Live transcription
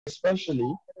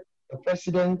especially the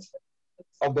President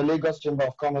of the Lagos Chamber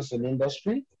of Commerce and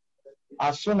Industry.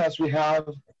 As soon as we have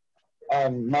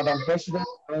Madam President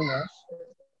join us,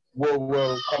 we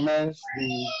will commence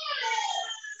the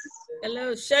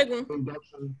Hello, Shegun.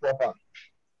 induction proper.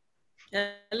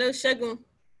 Hello, Shegun.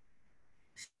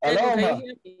 Hello, Shegun, can ma. you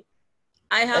hear me?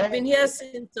 I have been here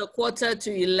since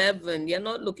 11:15. You're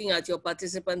not looking at your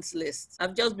participants list.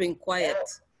 I've just been quiet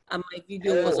and my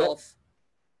video was off.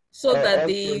 So that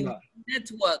the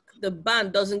network, the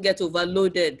band doesn't get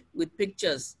overloaded with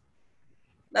pictures.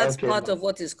 That's part of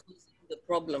what is causing the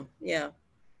problem. Yeah.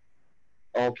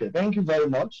 Okay, thank you very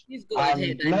much. Please go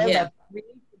ahead. I'm here. We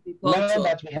need to be now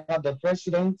that we have the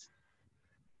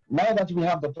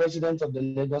president, of the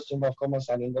Lagos Chamber of Commerce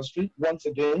and Industry, once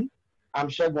again, I'm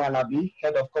Shegun Alabi,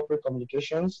 Head of Corporate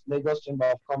Communications, Lagos Chamber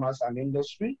of Commerce and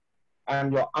Industry,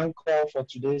 and your anchor for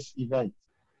today's event.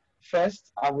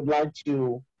 First, I would like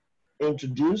to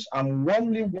introduce and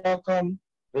warmly welcome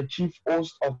the chief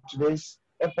host of today's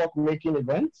epoch-making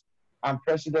event and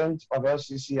president of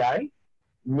LCCI,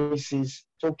 Mrs.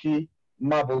 Toki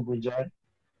Maboguje.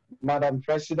 Madam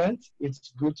President,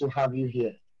 it's good to have you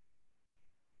here.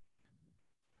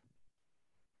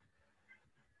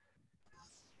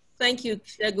 Thank you,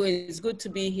 Shegun. It's good to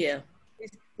be here.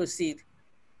 Please proceed.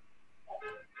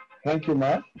 Thank you,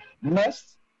 ma'am.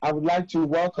 Next, I would like to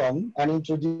welcome and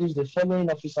introduce the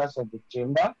following officers of the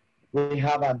chamber. We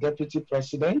have our Deputy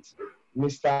President,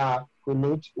 Mr.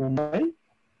 Kunut Umay,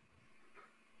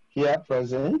 here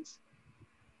present.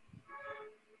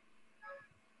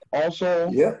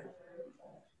 Also,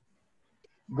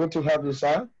 good to have you,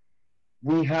 sir.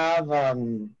 We have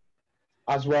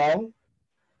as well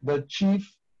the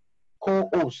chief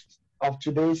co-host of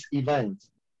today's event,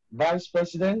 Vice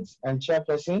President and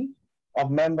Chairperson of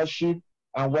Membership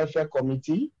and Welfare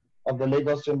Committee of the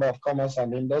Lagos Chamber of Commerce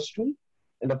and Industry,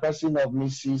 in the person of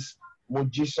Mrs.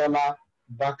 Mojisola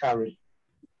Bakari.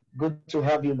 Good to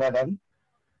have you, madam.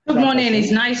 Good morning, it's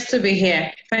nice to be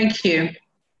here. Thank you.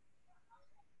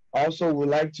 Also, we'd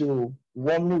like to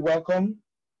warmly welcome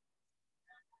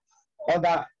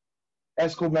other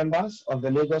ESCO members of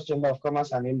the Lagos Chamber of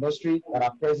Commerce and Industry that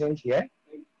are present here,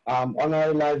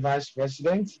 honorary vice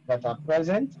presidents that are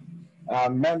present,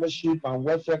 membership and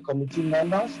welfare committee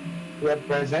members who are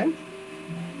present,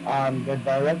 the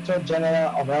Director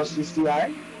General of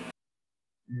LCCI,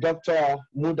 Dr.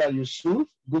 Muda Yusuf,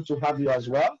 good to have you as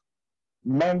well.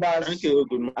 Members Thank you.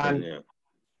 Good morning.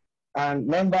 And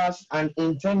members and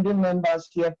intending members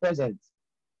here present,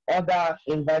 other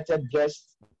invited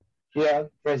guests here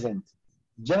present,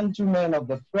 gentlemen of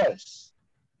the press,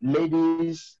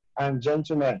 ladies and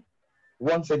gentlemen,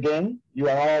 once again, you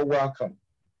are all welcome.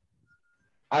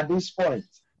 At this point,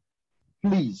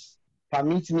 please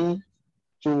permit me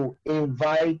to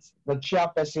invite the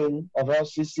chairperson of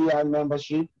LCCI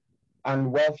Membership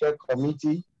and Welfare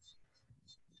Committee,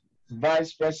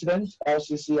 Vice President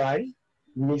LCCI,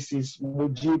 Mrs.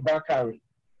 Muji Bakari,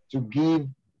 to give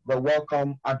the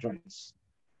welcome address.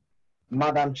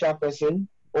 Madam Chairperson,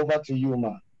 over to you,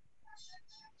 ma'am.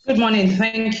 Good morning,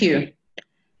 thank you.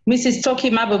 Mrs. Toki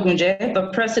Mabogunje, the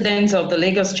President of the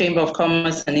Lagos Chamber of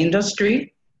Commerce and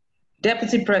Industry,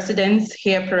 Deputy Presidents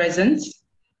here present,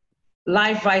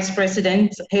 Live Vice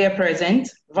President here present,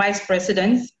 Vice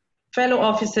Presidents, fellow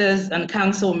officers and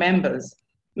council members,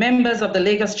 members of the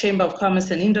Lagos Chamber of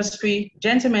Commerce and Industry,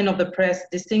 gentlemen of the press,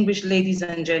 distinguished ladies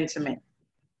and gentlemen.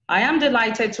 I am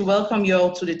delighted to welcome you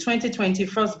all to the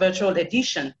 2021 virtual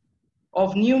edition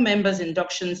of New Members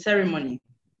Induction Ceremony.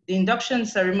 The induction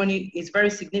ceremony is very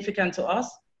significant to us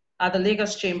at the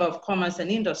Lagos Chamber of Commerce and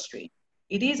Industry.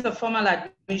 It is a formal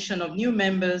admission of new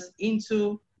members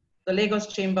into the Lagos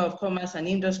Chamber of Commerce and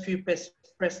Industry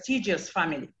prestigious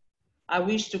family. I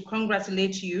wish to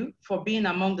congratulate you for being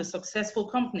among the successful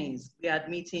companies we are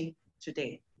admitting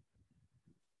today.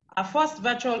 Our first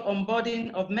virtual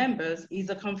onboarding of members is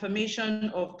a confirmation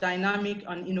of dynamic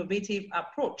and innovative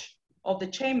approach of the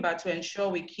Chamber to ensure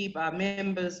we keep our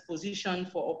members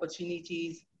positioned for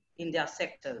opportunities in their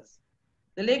sectors.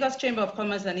 The Lagos Chamber of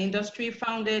Commerce and Industry,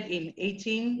 founded in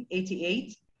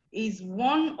 1888, is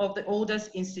one of the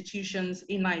oldest institutions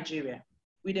in Nigeria,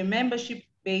 with a membership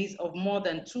base of more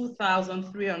than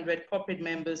 2,300 corporate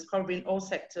members covering all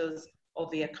sectors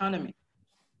of the economy.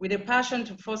 With a passion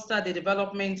to foster the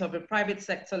development of a private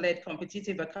sector-led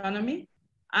competitive economy,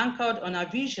 anchored on our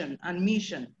vision and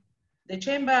mission, the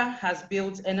Chamber has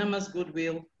built enormous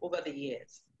goodwill over the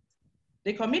years.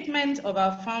 The commitment of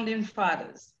our founding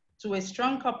fathers to a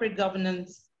strong corporate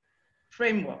governance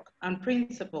framework and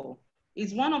principle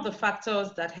is one of the factors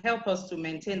that help us to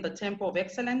maintain the tempo of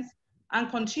excellence and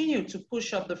continue to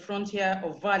push up the frontier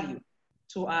of value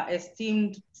to our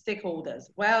esteemed stakeholders,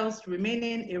 whilst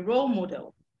remaining a role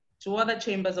model to other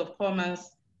chambers of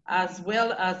commerce, as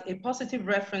well as a positive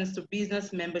reference to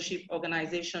business membership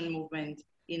organization movement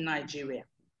in Nigeria.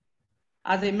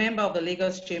 As a member of the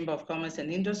Lagos Chamber of Commerce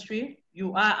and Industry,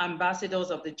 you are ambassadors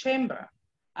of the chamber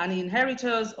and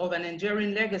inheritors of an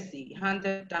enduring legacy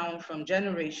handed down from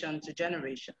generation to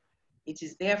generation. It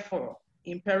is therefore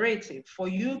imperative for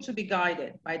you to be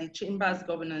guided by the chamber's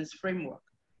governance framework.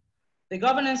 The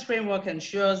governance framework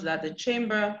ensures that the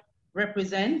chamber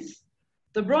represents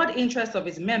the broad interests of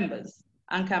its members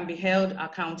and can be held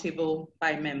accountable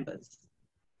by members.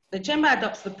 The chamber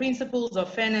adopts the principles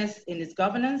of fairness in its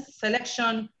governance,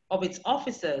 selection of its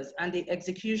officers, and the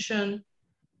execution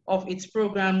of its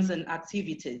programs and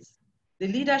activities. The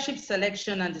leadership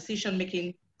selection and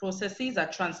decision-making processes are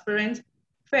transparent,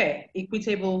 fair,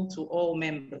 equitable to all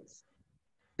members.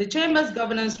 The chamber's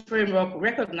governance framework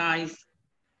recognizes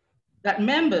that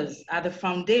members are the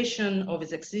foundation of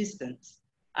its existence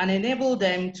and enable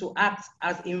them to act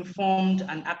as informed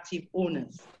and active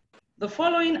owners. The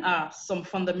following are some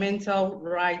fundamental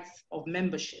rights of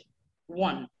membership.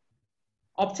 1,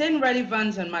 obtain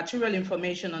relevant and material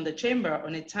information on the chamber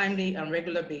on a timely and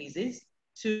regular basis.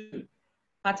 2,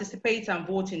 participate and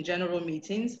vote in general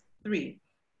meetings. 3,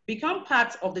 become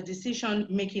part of the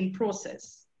decision-making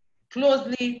process,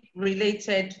 closely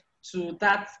related to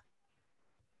that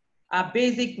are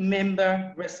basic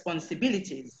member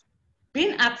responsibilities.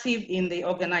 Being active in the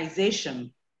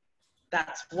organization,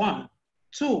 that's 1.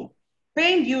 2,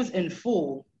 paying dues in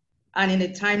full and in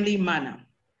a timely manner.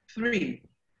 3,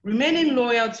 remaining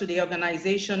loyal to the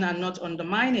organization and not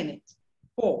undermining it.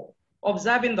 4,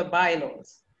 observing the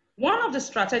bylaws. One of the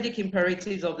strategic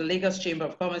imperatives of the Lagos Chamber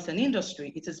of Commerce and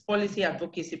Industry is its policy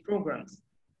advocacy programs.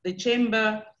 The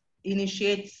Chamber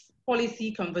initiates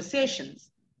policy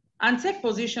conversations and take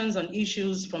positions on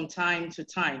issues from time to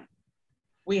time.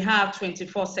 We have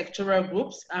 24 sectoral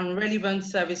groups and relevant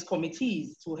service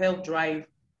committees to help drive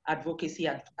advocacy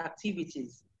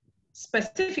activities.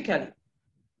 Specifically,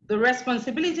 the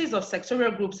responsibilities of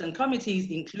sectoral groups and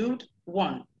committees include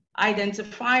 1,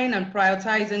 identifying and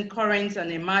prioritizing current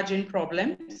and emerging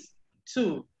problems.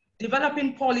 2,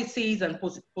 developing policies and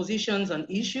positions on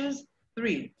issues.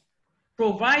 3,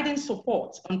 providing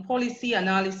support on policy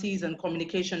analysis and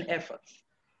communication efforts.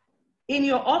 In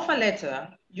your offer letter,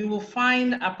 you will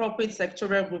find appropriate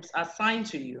sectoral groups assigned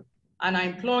to you, and I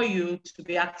implore you to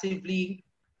be actively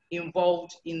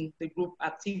involved in the group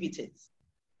activities.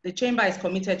 The Chamber is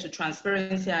committed to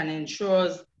transparency and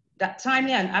ensures that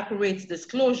timely and accurate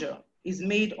disclosure is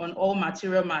made on all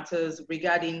material matters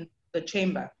regarding the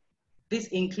Chamber. This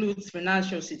includes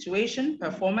financial situation,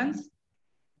 performance,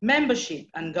 membership,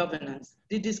 and governance.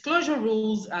 The disclosure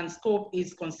rules and scope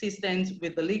is consistent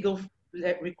with the legal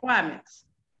requirements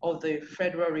of the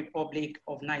Federal Republic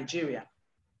of Nigeria.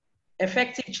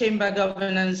 Effective chamber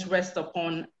governance rests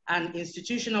upon an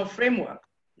institutional framework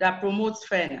that promotes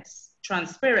fairness,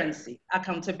 transparency,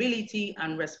 accountability,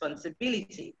 and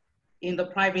responsibility in the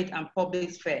private and public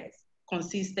spheres,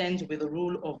 consistent with the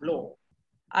rule of law.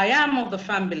 I am of the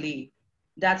firm belief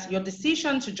that your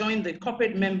decision to join the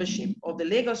corporate membership of the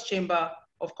Lagos Chamber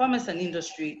of Commerce and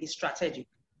Industry is strategic,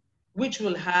 which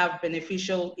will have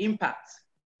beneficial impact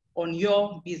on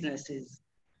your businesses.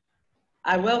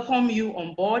 I welcome you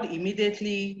on board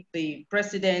immediately. The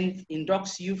President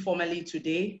inducts you formally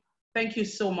today. Thank you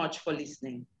so much for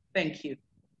listening. Thank you.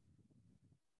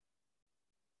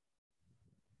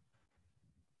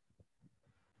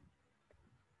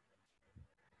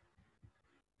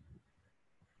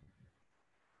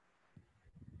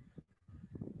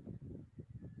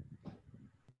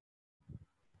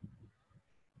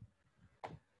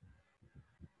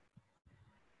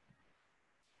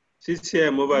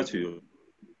 CCM, over to you.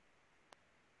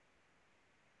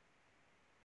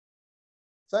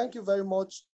 Thank you very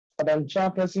much, Madam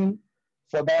Chairperson,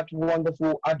 for that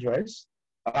wonderful address.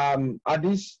 At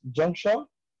this juncture,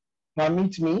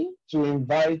 permit me to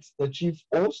invite the chief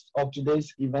host of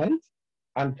today's event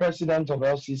and president of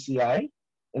LCCI,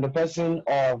 in the person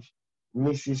of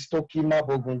Mrs. Toki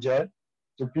Mabogunje,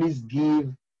 to please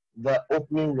give the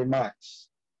opening remarks.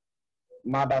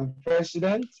 Madam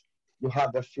President, you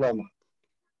have the floor.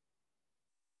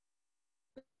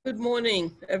 Good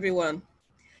morning, everyone.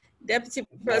 Deputy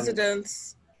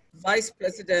Presidents, Vice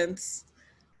Presidents,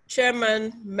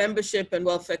 Chairman, Membership and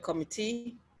Welfare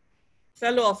Committee,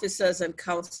 fellow officers and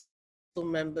council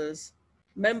members,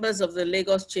 members of the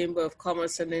Lagos Chamber of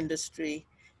Commerce and Industry,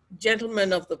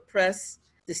 gentlemen of the press,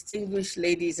 distinguished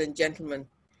ladies and gentlemen.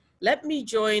 Let me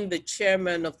join the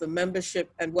chairman of the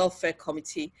Membership and Welfare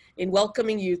Committee in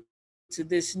welcoming you to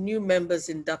this new members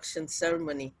induction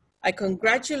ceremony. I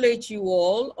congratulate you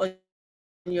all on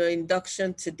your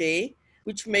induction today,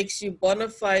 which makes you bona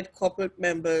fide corporate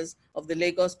members of the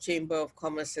Lagos Chamber of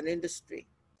Commerce and Industry.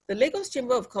 The Lagos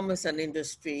Chamber of Commerce and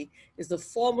Industry is the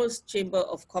foremost chamber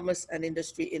of commerce and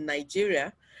industry in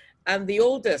Nigeria and the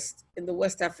oldest in the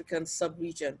West African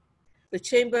sub-region. The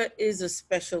chamber is a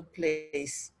special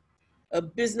place, a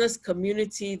business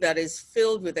community that is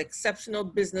filled with exceptional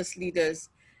business leaders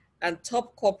and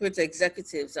top corporate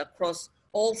executives across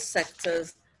all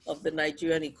sectors of the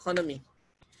Nigerian economy.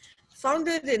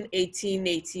 Founded in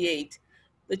 1888,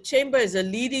 the Chamber is a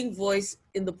leading voice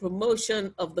in the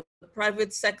promotion of the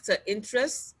private sector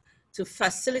interests to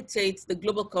facilitate the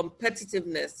global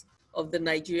competitiveness of the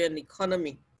Nigerian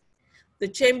economy. The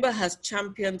Chamber has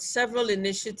championed several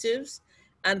initiatives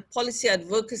and policy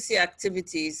advocacy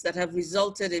activities that have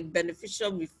resulted in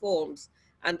beneficial reforms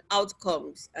and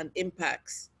outcomes and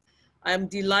impacts. I am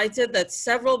delighted that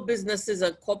several businesses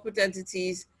and corporate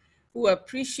entities who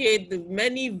appreciate the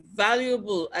many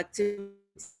valuable activities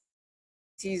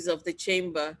of the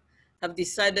Chamber have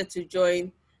decided to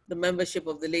join the membership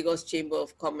of the Lagos Chamber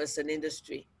of Commerce and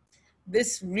Industry.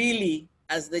 This really,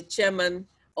 as the chairman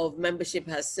of membership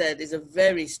has said, is a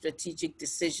very strategic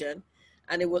decision,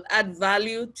 and it will add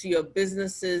value to your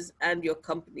businesses and your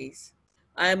companies.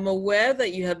 I am aware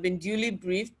that you have been duly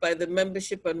briefed by the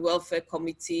Membership and Welfare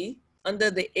Committee under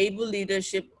the able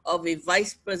leadership of a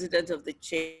Vice President of the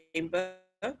Chamber,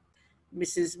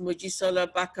 Mrs. Mojisola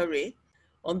Bakare,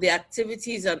 on the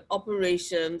activities and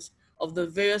operations of the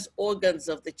various organs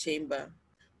of the Chamber.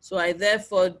 So I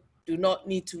therefore do not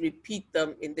need to repeat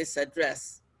them in this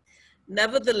address.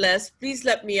 Nevertheless, please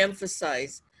let me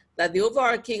emphasize that the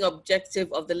overarching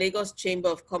objective of the Lagos Chamber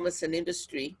of Commerce and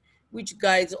Industry, which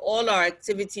guides all our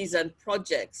activities and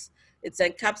projects, it's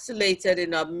encapsulated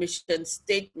in our mission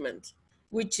statement,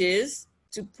 which is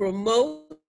to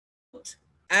promote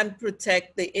and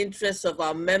protect the interests of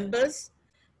our members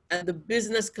and the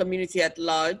business community at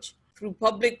large through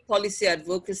public policy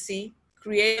advocacy,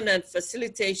 creation and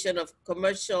facilitation of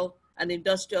commercial and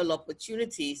industrial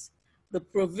opportunities, the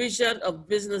provision of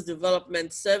business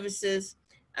development services,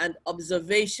 and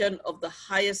observation of the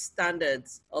highest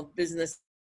standards of business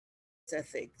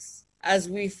ethics. As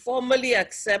we formally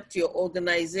accept your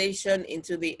organization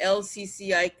into the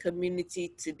LCCI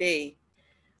community today,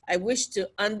 I wish to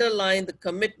underline the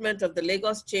commitment of the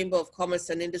Lagos Chamber of Commerce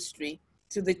and Industry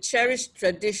to the cherished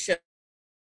tradition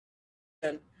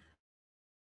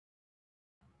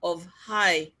of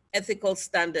high ethical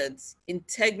standards,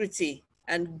 integrity,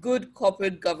 and good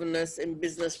corporate governance in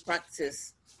business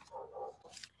practice.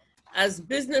 As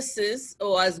businesses,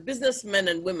 or as businessmen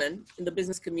and women in the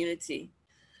business community,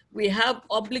 we have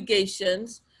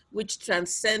obligations which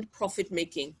transcend profit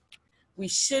making. We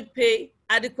should pay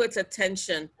adequate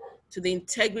attention to the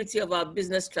integrity of our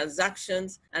business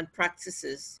transactions and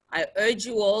practices. I urge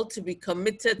you all to be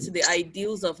committed to the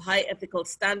ideals of high ethical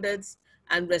standards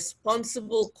and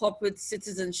responsible corporate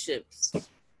citizenships.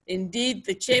 Indeed,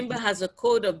 the Chamber has a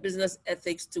code of business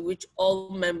ethics to which all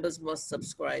members must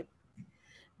subscribe.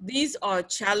 These are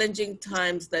challenging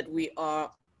times that we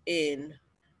are in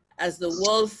as the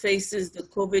world faces the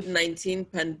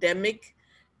COVID-19 pandemic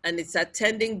and its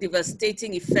attending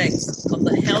devastating effects on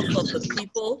the health of the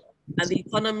people and the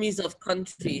economies of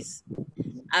countries.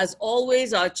 As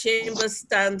always, our chamber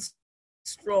stands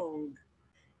strong,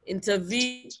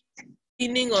 intervening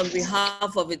on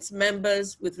behalf of its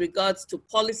members with regards to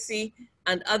policy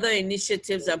and other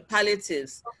initiatives and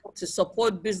palliatives to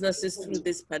support businesses through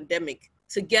this pandemic.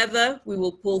 Together, we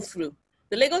will pull through.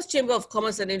 The Lagos Chamber of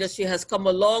Commerce and Industry has come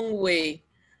a long way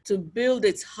to build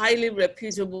its highly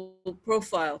reputable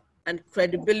profile and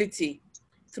credibility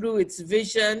through its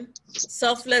vision,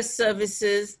 selfless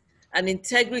services, and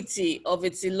integrity of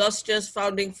its illustrious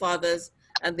founding fathers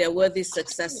and their worthy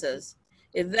successors.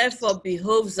 It therefore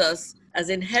behoves us, as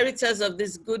inheritors of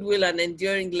this goodwill and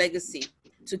enduring legacy,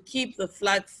 to keep the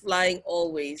flag flying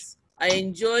always. I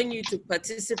enjoin you to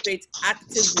participate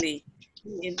actively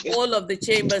in all of the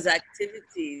Chamber's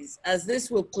activities, as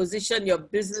this will position your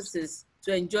businesses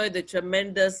to enjoy the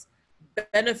tremendous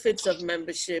benefits of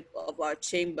membership of our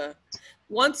Chamber.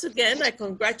 Once again, I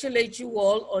congratulate you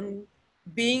all on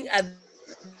being at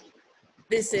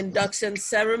this induction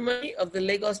ceremony of the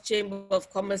Lagos Chamber of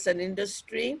Commerce and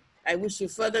Industry. I wish you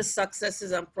further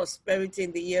successes and prosperity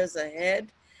in the years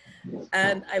ahead,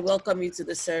 and I welcome you to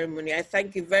the ceremony. I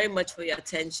thank you very much for your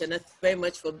attention and very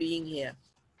much for being here.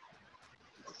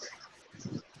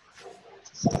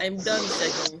 I'm done,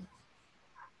 Segun.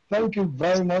 Thank you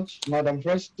very much, Madam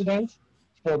President,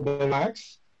 for the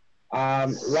remarks.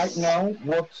 Right now,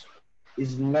 what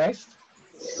is next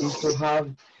is to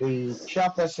have the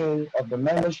chairperson of the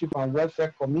Membership and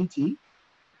Welfare Committee,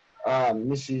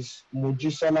 Mrs.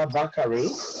 Mujisola Bakare,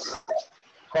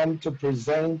 come to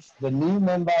present the new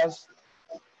members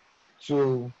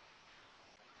to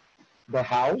the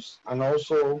House and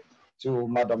also to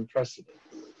Madam President.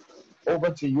 Over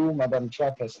to you, Madam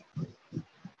Chairperson.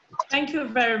 Thank you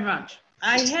very much.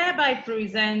 I hereby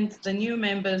present the new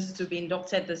members to be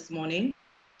inducted this morning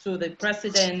to the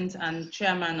President and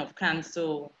Chairman of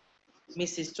Council,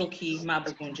 Mrs. Toki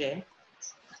Mabugunje.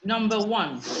 Number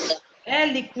 1,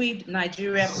 Air Liquide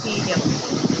Nigeria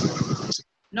PLC.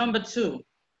 Number 2,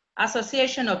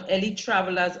 Association of Elite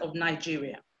Travelers of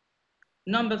Nigeria.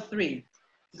 Number 3,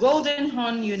 Golden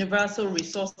Horn Universal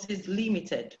Resources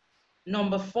Limited.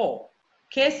 Number 4,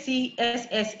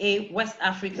 KCSSA West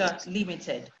Africa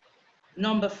Limited.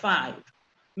 Number 5,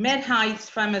 Med Heights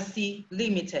Pharmacy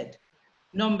Limited.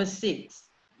 Number 6,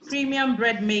 Premium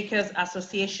Bread Makers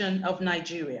Association of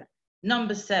Nigeria.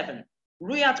 Number 7,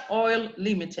 Ruyat Oil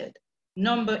Limited.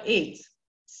 Number 8,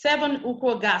 7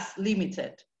 Ukwo Gas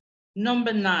Limited.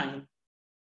 Number 9,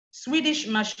 Swedish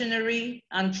Machinery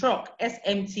and Truck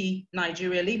SMT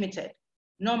Nigeria Limited.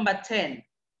 Number 10,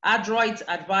 Adroit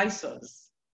Advisors.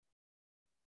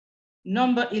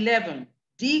 Number 11,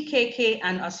 DKK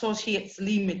and Associates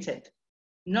Limited.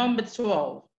 Number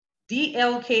 12,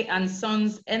 DLK and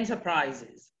Sons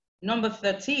Enterprises. Number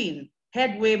 13,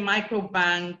 Headway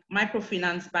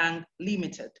Microfinance Bank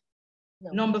Limited.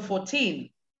 No. Number 14,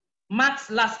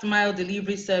 Max Last Mile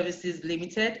Delivery Services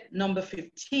Limited. Number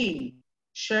 15,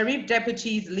 Sheriff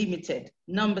Deputies Limited.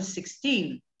 Number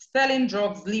 16, Sterling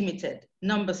Drugs Limited.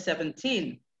 Number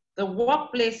 17, The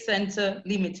Workplace Center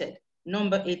Limited.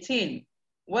 Number 18,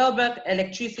 Welbeck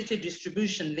Electricity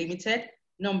Distribution Limited.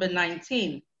 Number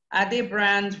 19, Ade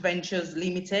Brand Ventures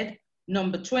Limited.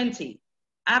 Number 20,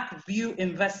 AppView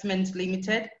Investments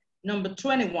Limited. Number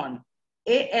 21,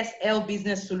 ASL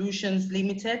Business Solutions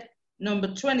Limited.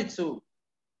 Number 22,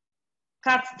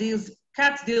 Cat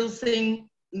Dealsing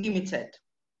Limited.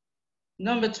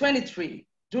 Number 23,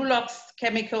 Dulux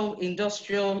Chemical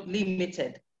Industrial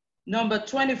Limited. Number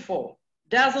 24,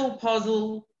 Dazzle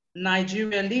Puzzle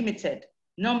Nigeria Limited.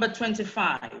 Number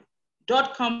 25,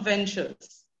 .com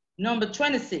Ventures. Number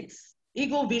 26,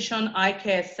 Eagle Vision Eye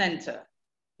Care Center.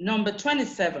 Number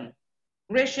 27,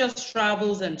 Gracious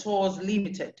Travels and Tours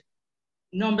Limited.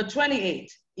 Number 28,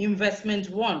 Investment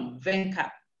One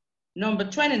Vencap. Number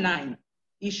 29,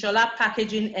 Ishola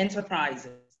Packaging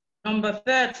Enterprises. Number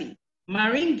 30,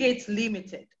 Marine Gates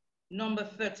Limited. Number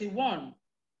 31,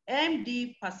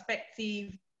 MD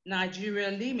Perspective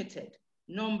Nigeria Limited.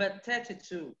 Number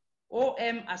 32,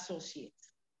 OM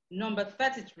Associates. Number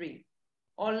 33,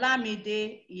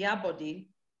 Olamide Yabode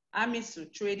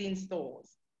Amisu Trading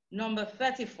Stores. Number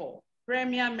 34,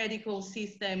 Premier Medical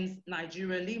Systems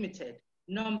Nigeria Limited.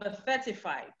 Number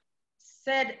 35,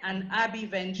 Said and Abbey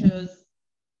Ventures.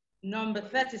 Number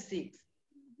 36,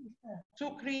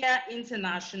 Tukria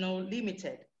International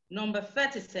Limited. Number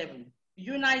 37,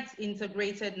 Unite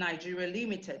Integrated Nigeria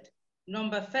Limited.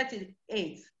 Number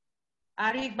 38,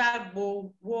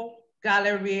 Arigbagbo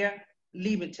Galleria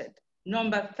Limited.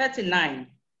 Number 39,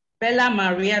 Bella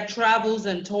Maria Travels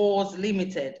and Tours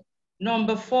Limited.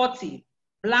 Number 40,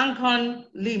 Blancon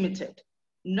Limited.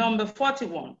 Number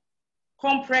 41,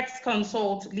 Complex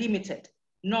Consult Limited.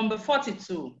 Number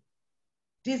 42,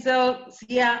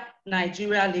 Dieselcia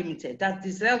Nigeria Limited. That's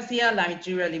Dieselcia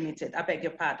Nigeria Limited, I beg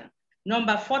your pardon.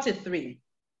 Number 43,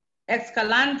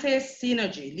 Escalante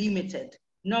Synergy Limited.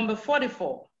 Number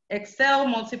 44, Excel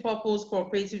Multipurpose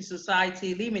Cooperative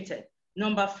Society Limited.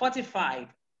 Number 45,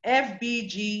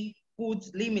 FBG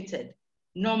Foods Limited.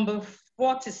 Number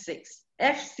 46,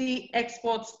 FC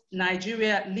Exports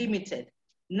Nigeria Limited.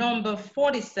 Number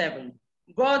 47,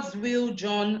 God's Will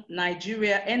John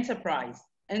Nigeria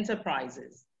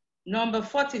Enterprises. Number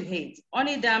 48,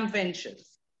 Onidam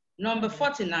Ventures. Number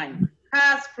 49,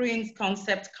 Car Springs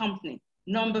Concept Company.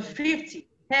 Number 50,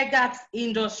 Hegat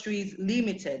Industries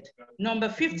Limited. Number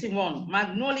 51,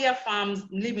 Magnolia Farms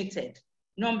Limited.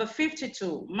 Number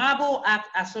 52, Marble Act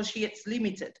Associates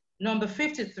Limited. Number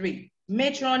 53,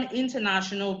 Matron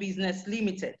International Business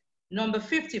Limited. Number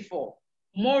 54,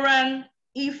 Moran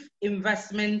If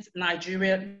Investment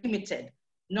Nigeria Limited.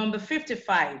 Number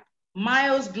 55,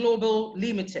 Miles Global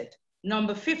Limited.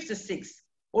 Number 56,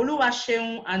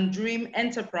 Oluwaseun and Dream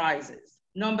Enterprises.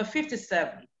 Number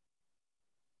 57,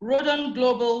 Rodon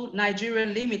Global Nigeria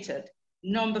Limited.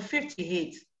 Number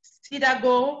 58,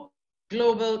 Sidago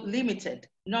Global Limited.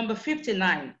 Number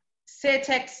 59,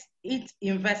 Cetex IT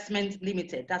Investment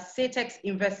Limited. That's Satex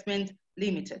Investment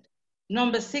Limited.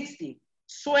 Number 60,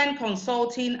 Swen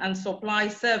Consulting and Supply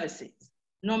Services.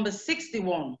 Number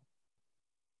 61,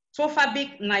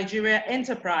 Tofabic Nigeria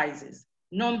Enterprises.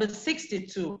 Number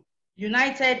 62,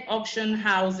 United Auction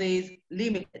Houses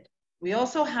Limited. We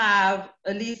also have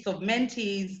a list of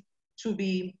mentees to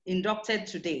be inducted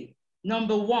today.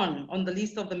 Number 1 on the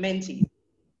list of the mentees,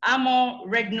 Amor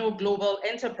Regno Global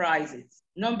Enterprises.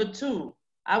 Number 2,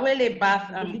 Awele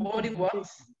Bath and Body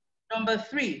Works. Number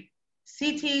 3,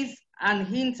 Cities and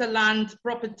Hinterland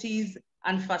Properties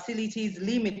and Facilities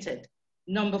Limited.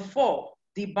 Number 4,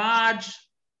 The Barge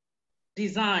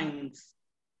Designs.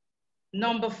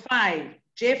 Number 5,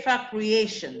 Jaffa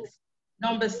Creations.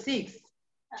 Number 6,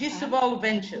 Gisubal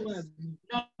Ventures.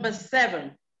 Number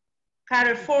 7,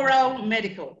 Cariforal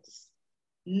Medicals.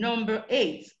 Number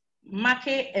 8,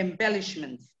 Make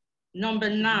Embellishments. Number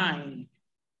 9,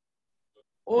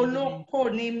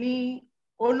 Olokonimi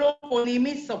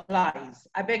Supplies.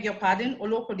 I beg your pardon,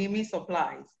 Olokonimi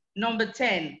Supplies. Number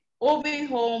 10, Obi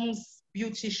Homes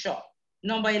Beauty Shop.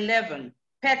 Number 11,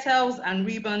 Petals and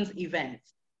Ribbons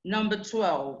Events. Number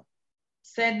 12,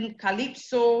 Sen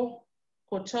Calypso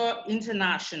Couture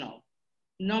International.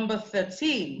 Number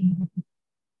 13,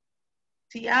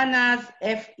 Tiana's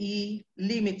FE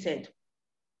Limited.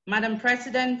 Madam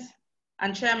President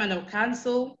and Chairman of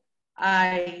Council,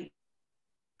 I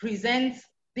present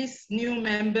these new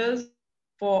members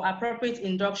for appropriate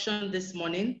induction this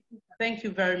morning. Thank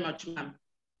you very much, ma'am.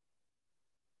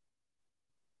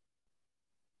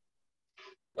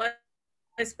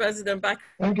 Vice President Bakari,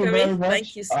 Thank you very much.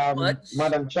 thank you so much.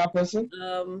 Madam Chairperson.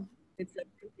 It's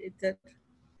appreciated.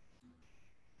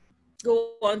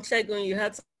 Go on, Shegun, you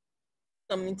had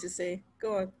something to say.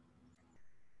 Go on.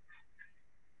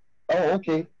 Oh,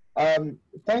 okay.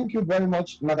 Thank you very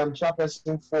much, Madam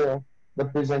Chairperson, for the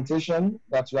presentation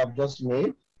that you have just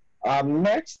made.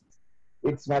 Next,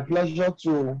 it's my pleasure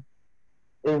to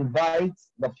invite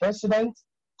the President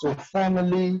to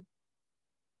formally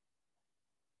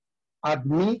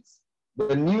admit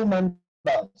the new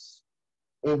members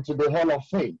into the Hall of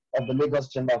Fame of the Lagos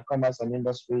Chamber of Commerce and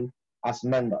Industry as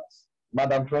members.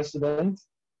 Madam President,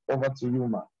 over to you,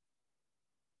 ma'am.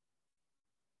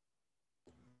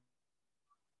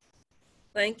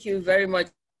 Thank you very much,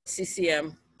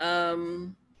 CCM.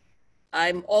 I'm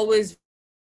always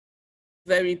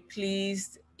very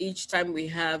pleased each time we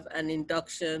have an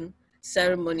induction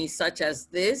ceremony such as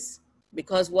this,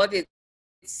 because what it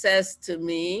says to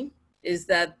me is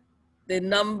that the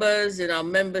numbers in our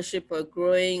membership are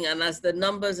growing, and as the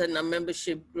numbers in our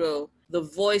membership grow, the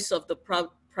voice of the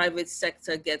private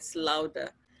sector gets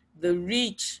louder. The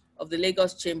reach of the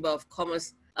Lagos Chamber of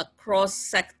Commerce across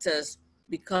sectors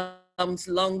becomes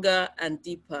longer and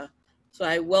deeper. So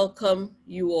I welcome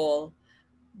you all,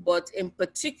 but in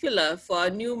particular for our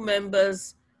new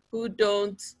members who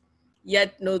don't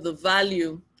yet know the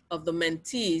value of the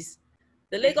mentees,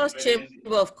 the Lagos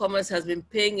Chamber of Commerce has been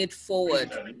paying it forward,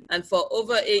 and for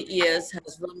over 8 years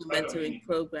has run a mentoring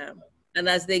program. And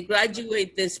as they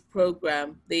graduate this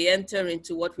program, they enter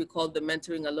into what we call the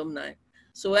mentoring alumni.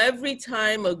 So every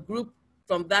time a group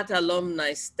from that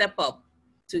alumni step up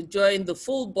to join the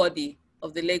full body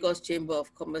of the Lagos Chamber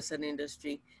of Commerce and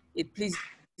Industry, it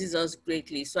pleases us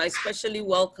greatly. So I especially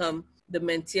welcome the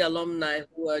mentee alumni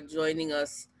who are joining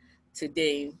us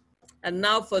today. And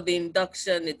now for the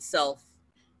induction itself.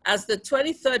 As the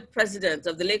 23rd president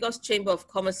of the Lagos Chamber of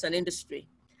Commerce and Industry,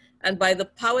 and by the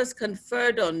powers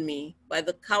conferred on me by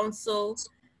the council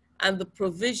and the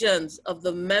provisions of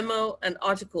the memo and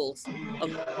articles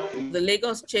of the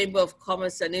Lagos Chamber of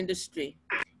Commerce and Industry,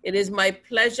 it is my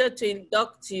pleasure to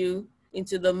induct you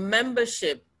into the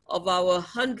membership of our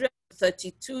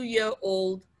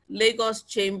 132-year-old Lagos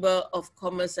Chamber of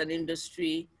Commerce and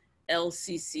Industry,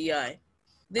 LCCI.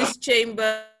 This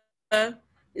chamber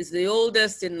is the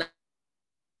oldest in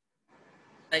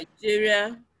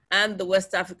Nigeria and the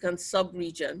West African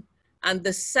sub-region, and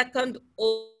the second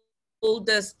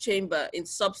oldest chamber in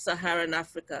sub-Saharan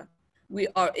Africa. We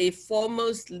are a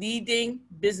foremost leading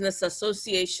business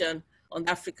association on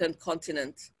the African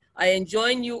continent. I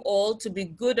enjoin you all to be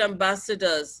good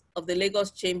ambassadors of the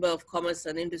Lagos Chamber of Commerce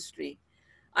and Industry.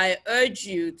 I urge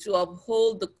you to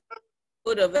uphold the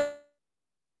code of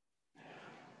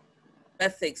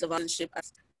ethics of our leadership.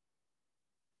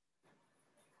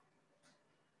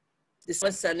 The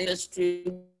commerce and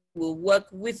industry will work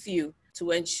with you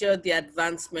to ensure the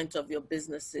advancement of your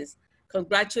businesses.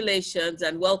 Congratulations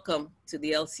and welcome to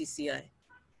the LCCI.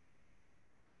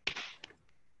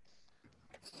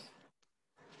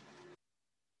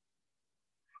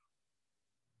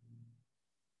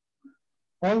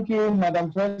 Thank you,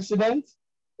 Madam President.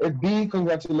 A big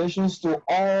congratulations to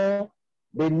all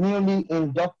the newly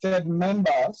inducted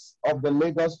members of the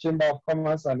Lagos Chamber of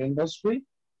Commerce and Industry.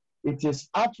 It is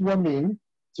heartwarming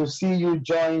to see you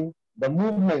join the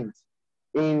movement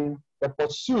in the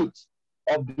pursuit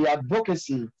of the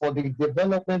advocacy for the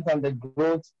development and the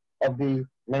growth of the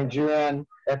Nigerian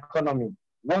economy.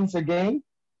 Once again,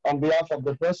 on behalf of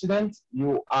the President,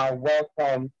 you are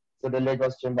welcome to the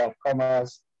Lagos Chamber of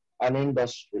Commerce and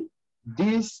Industry.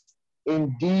 This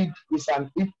indeed is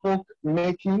an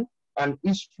epoch-making and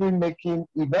history-making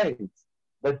event.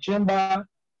 The Chamber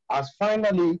has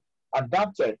finally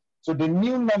adapted to the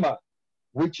new normal,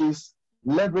 which is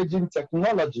leveraging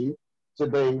technology to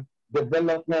the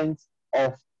development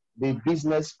of the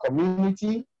business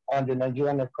community and the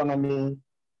Nigerian economy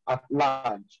at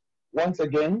large. Once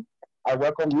again, I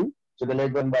welcome you to the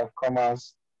Lagos Chamber of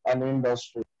Commerce and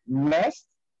Industry. Next,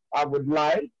 I would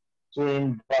like to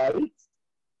invite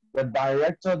the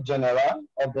Director General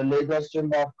of the Lagos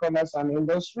Chamber of Commerce and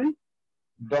Industry,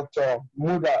 Dr.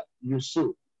 Muda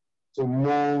Yusuf, to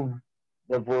move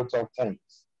the vote of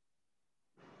thanks.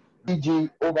 DG,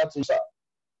 over to you, sir.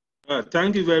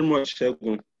 Thank you very much,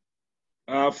 Shegun.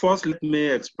 First, let me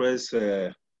express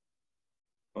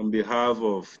on behalf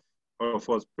of all of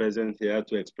us present here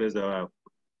to express our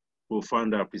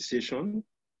profound appreciation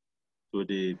to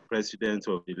the President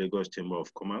of the Lagos Chamber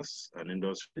of Commerce and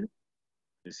Industry,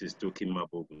 Mrs. Toki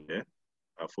Mabogunde,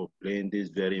 for playing this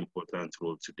very important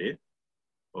role today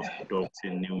of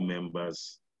adopting new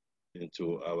members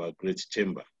into our great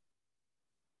chamber.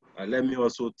 Let me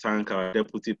also thank our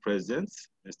Deputy President,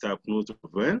 Mr. Knut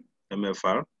Ven,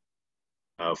 MFR,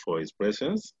 for his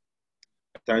presence.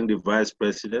 I thank the Vice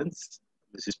President,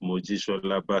 Mrs.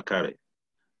 Mojisola Bakare,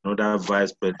 another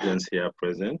Vice Presidents here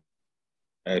present.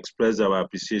 I express our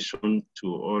appreciation to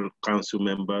all council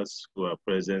members who are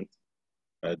present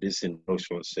at this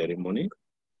induction ceremony.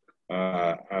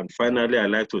 And finally, I'd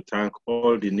like to thank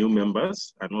all the new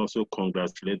members and also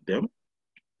congratulate them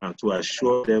and to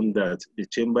assure them that the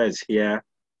chamber is here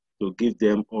to give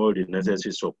them all the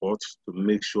necessary support to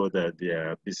make sure that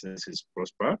their businesses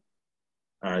prosper.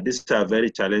 These are very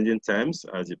challenging times,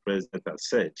 as the President has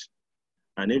said.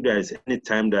 And if there is any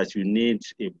time that you need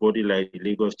a body like the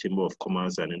Lagos Chamber of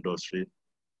Commerce and Industry,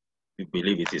 we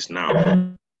believe it is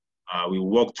now. We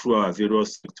walk through our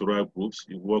various sectoral groups,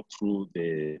 we walk through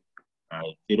the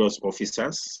various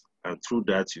officers, and through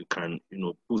that you can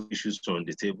put issues on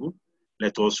the table.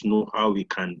 Let us know how we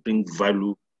can bring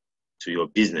value to your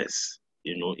business,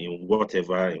 in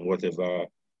whatever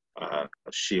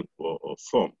shape or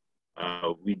form.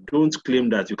 We don't claim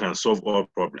that you can solve all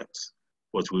problems,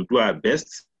 but we'll do our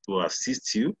best to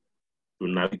assist you to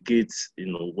navigate,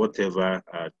 whatever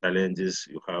challenges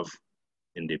you have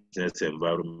in the business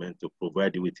environment, to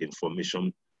provide you with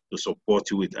information, to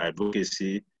support you with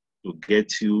advocacy, to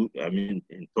get you,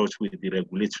 in touch with the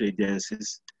regulatory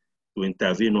agencies, to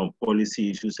intervene on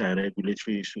policy issues and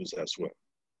regulatory issues as well.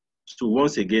 So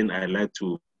once again, I'd like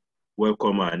to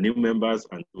welcome our new members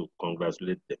and to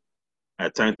congratulate them. I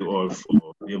thank you all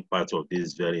for being part of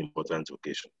this very important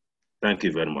occasion. Thank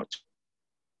you very much.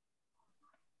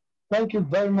 Thank you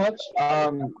very much,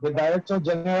 the Director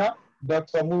General,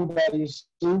 Dr. Muda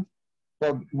Yusuf,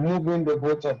 for moving the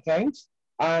vote of thanks.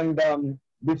 And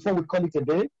before we call it a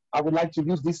day, I would like to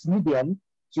use this medium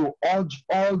to urge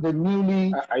all the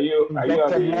newly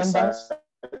inducted members,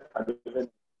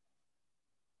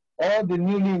 all the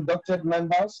newly inducted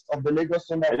members of the Lagos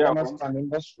Chamber of Commerce and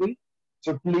Industry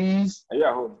to please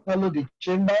follow the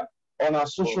chamber on our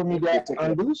social media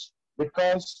handles,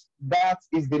 because that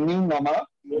is the new normal.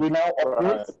 We now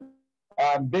operate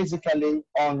basically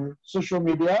on social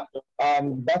media.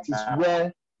 That is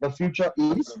where the future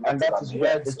is, and that is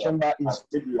where the chamber is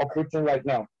operating right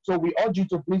now. So we urge you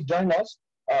to please join us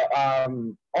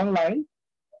online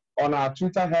on our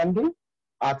Twitter handle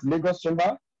at Lagos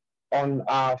Chamber, on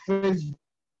our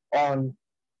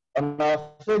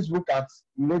Facebook at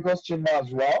Lagos Chamber as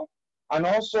well, and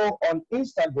also on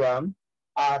Instagram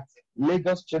at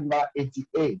Lagos Chamber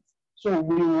 88. So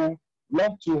we would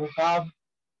love to have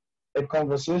a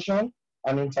conversation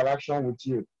and interaction with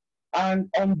you. And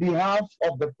on behalf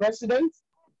of the President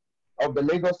of the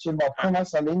Lagos Chamber of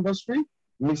Commerce and Industry,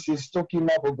 Mrs. Toki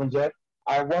Mabogunje,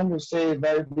 I want to say a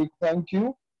very big thank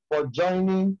you for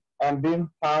joining and being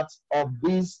part of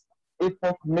this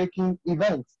epoch-making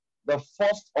event, the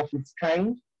first of its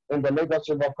kind in the Lagos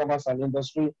Chamber of Commerce and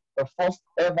Industry, the first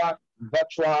ever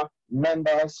virtual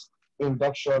members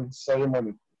induction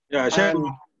ceremony. Yeah, and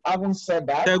having said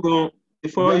that, Shegun,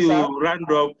 before you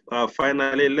round up,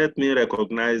 finally, let me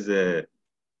recognize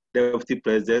Deputy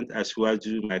President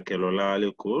Ashwaju Michael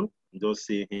Olawale. Just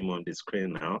seeing him on the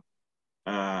screen now.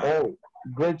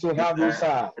 Great to have you,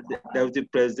 sir. Deputy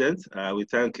President, we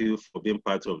thank you for being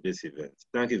part of this event.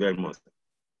 Thank you very much.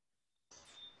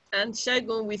 And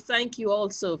Segun, we thank you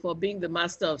also for being the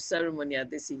master of ceremony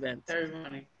at this event.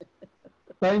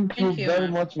 Thank you very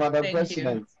much, Madam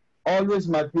President. Always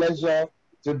my pleasure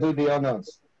to do the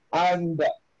honors. And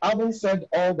having said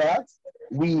all that,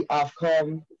 we have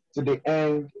come to the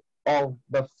end of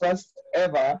the first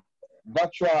ever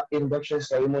virtual induction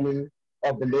ceremony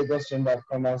of the Lagos Chamber of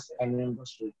Commerce and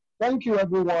Industry. Thank you,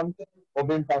 everyone, for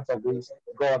being part of this.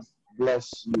 God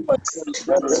bless you.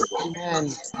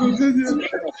 Amen.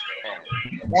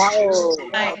 Wow.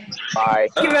 Bye.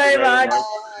 Thank you very much.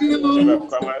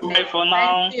 Bye for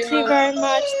now. Thank you very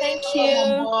much. Thank you.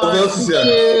 Thank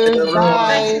you.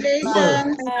 Bye.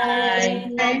 Congratulations.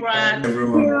 Bye. Congrats. Thank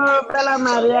you, Bella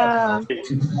Maria.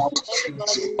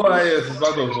 Oh, yes, it's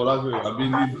part of Olago. I've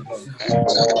been leaving.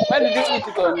 Why did you eat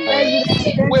it on me?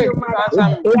 Thank Wait, you, you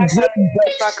madam. answer me.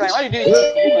 Start crying. Why did you eat it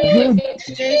on me?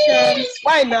 Congratulations.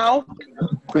 Why now?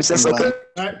 Princess, okay.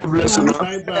 Bless you.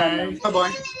 Bye bye.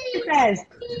 Bye. Yes.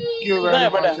 Thank you very Bye,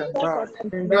 much. brother.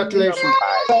 Congratulations.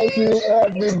 Thank you,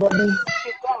 everybody.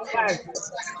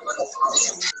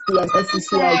 And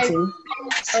FCCI team.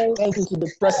 Thank you to the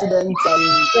president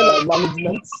and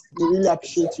management. We really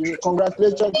appreciate you.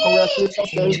 Congratulations to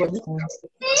everybody.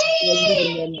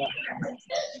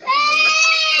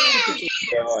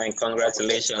 And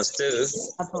congratulations too.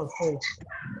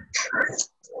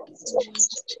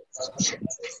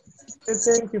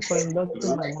 Thank you for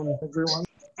inducting my mom, everyone.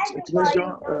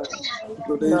 Congratulations.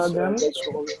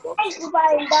 Thank you for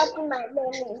inducting my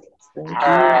baby. Thank you.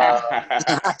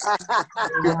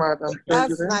 Thank you, madam.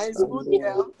 That's nice. Good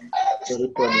girl. Very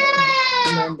funny.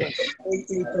 Thank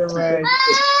you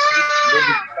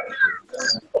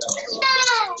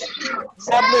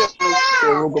so much.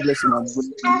 God bless you, man.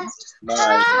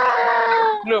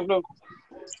 Bye. Look.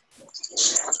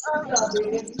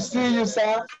 See you,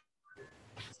 sir.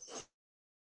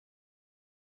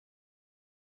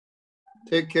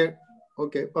 Take care.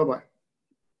 Okay, bye-bye.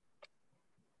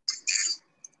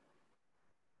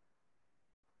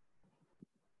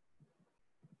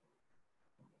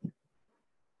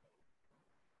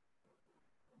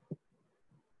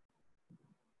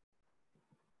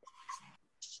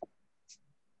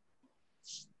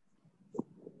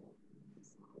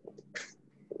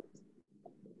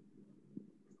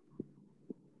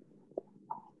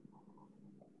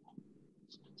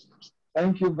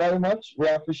 Thank you very much. We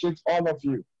appreciate all of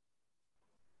you.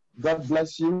 God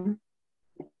bless you.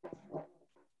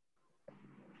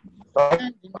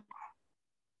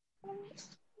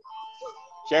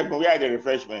 Check, where are the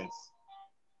refreshments?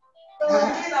 This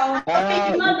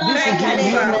is the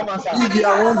new normal, sir.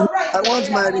 I want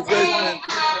my refreshment.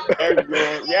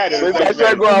 Where are the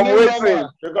refreshments? I'm waiting.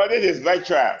 Because this is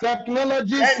virtual.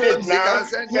 Technology Send it saves, now.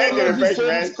 Send the technology saves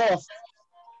refreshments. cost.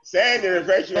 Send the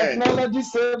refreshments. Technology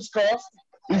saves cost.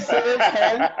 It saves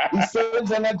time. It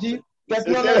saves energy.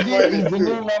 Technology Technology is the new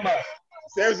normal.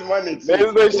 Saves money too.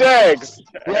 There's the checks.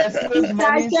 Yes, saves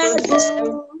money, saves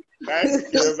time.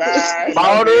 Thank you. Bye.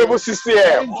 My honorable CCM.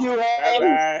 Thank you.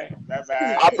 Bye.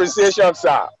 Bye. Appreciation,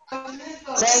 sir.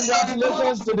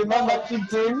 Congratulations to the membership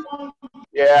team.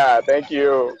 Yeah, thank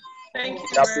you. Thank you.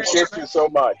 I appreciate you so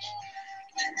much.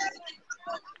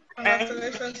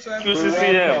 Congratulations to You're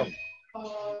welcome.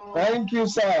 Thank you,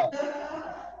 sir.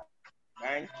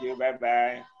 Thank you.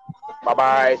 Bye.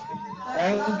 Bye.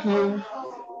 Thank you.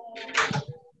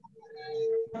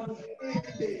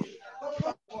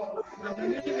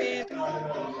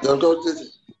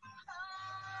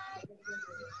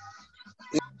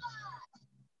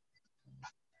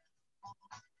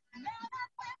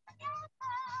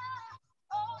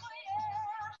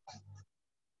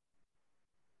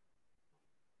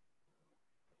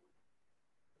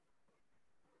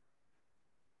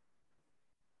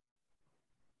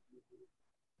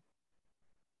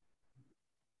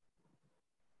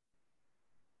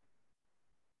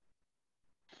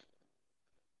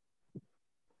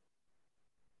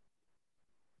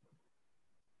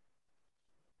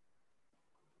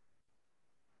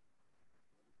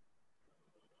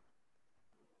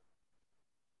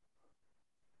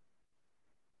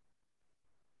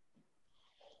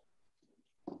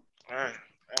 All right.